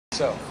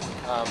So,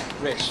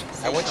 Rich,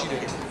 I want you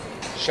to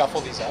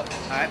shuffle these up.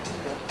 Alright.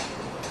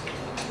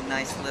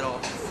 Nice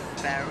little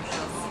barrel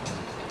shuffle.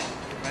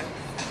 Right?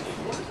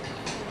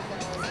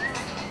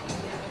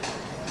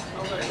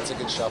 That's a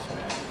good shuffle.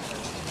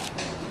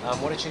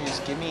 What don't you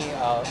just give me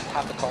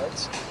half the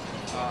cards,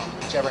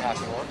 whichever half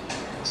you want.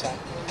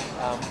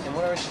 And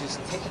what I want you to do is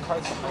take the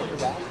cards behind your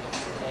back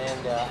and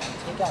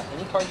take out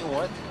any card you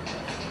want.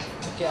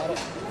 Look at it,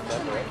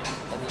 remember it,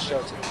 and then show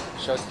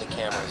it to the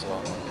camera as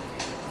well.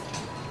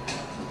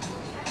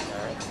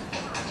 All right,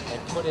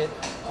 and put it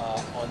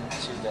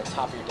onto the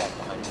top of your deck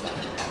behind your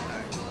back,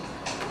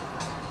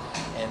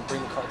 and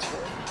bring the cards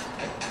forward.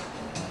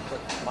 Put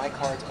my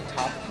cards on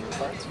top of your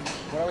cards.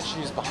 What I want you to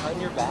do is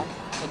behind your back,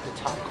 take the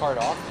top card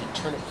off and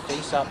turn it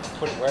face up and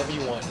put it wherever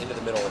you want into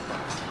the middle of the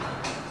deck.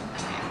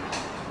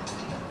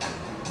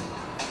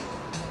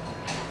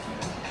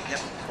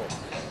 Yep. Cool.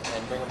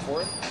 And bring them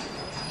forward.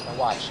 Now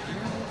watch. You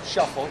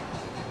shuffle.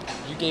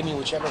 You gave me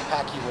whichever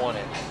pack you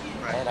wanted.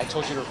 Right. And I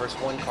told you to reverse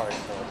one card in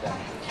the middle of the deck.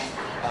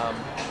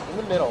 In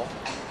the middle,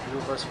 you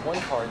reverse one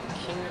card, the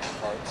king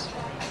of cards.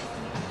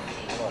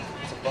 Look,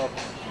 it's above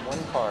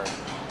one card.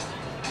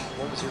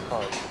 What was your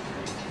card?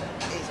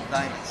 Ace of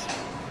diamonds.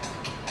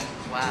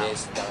 Wow.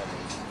 Ace of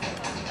diamonds.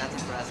 That's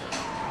impressive.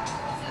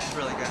 That's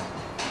really good.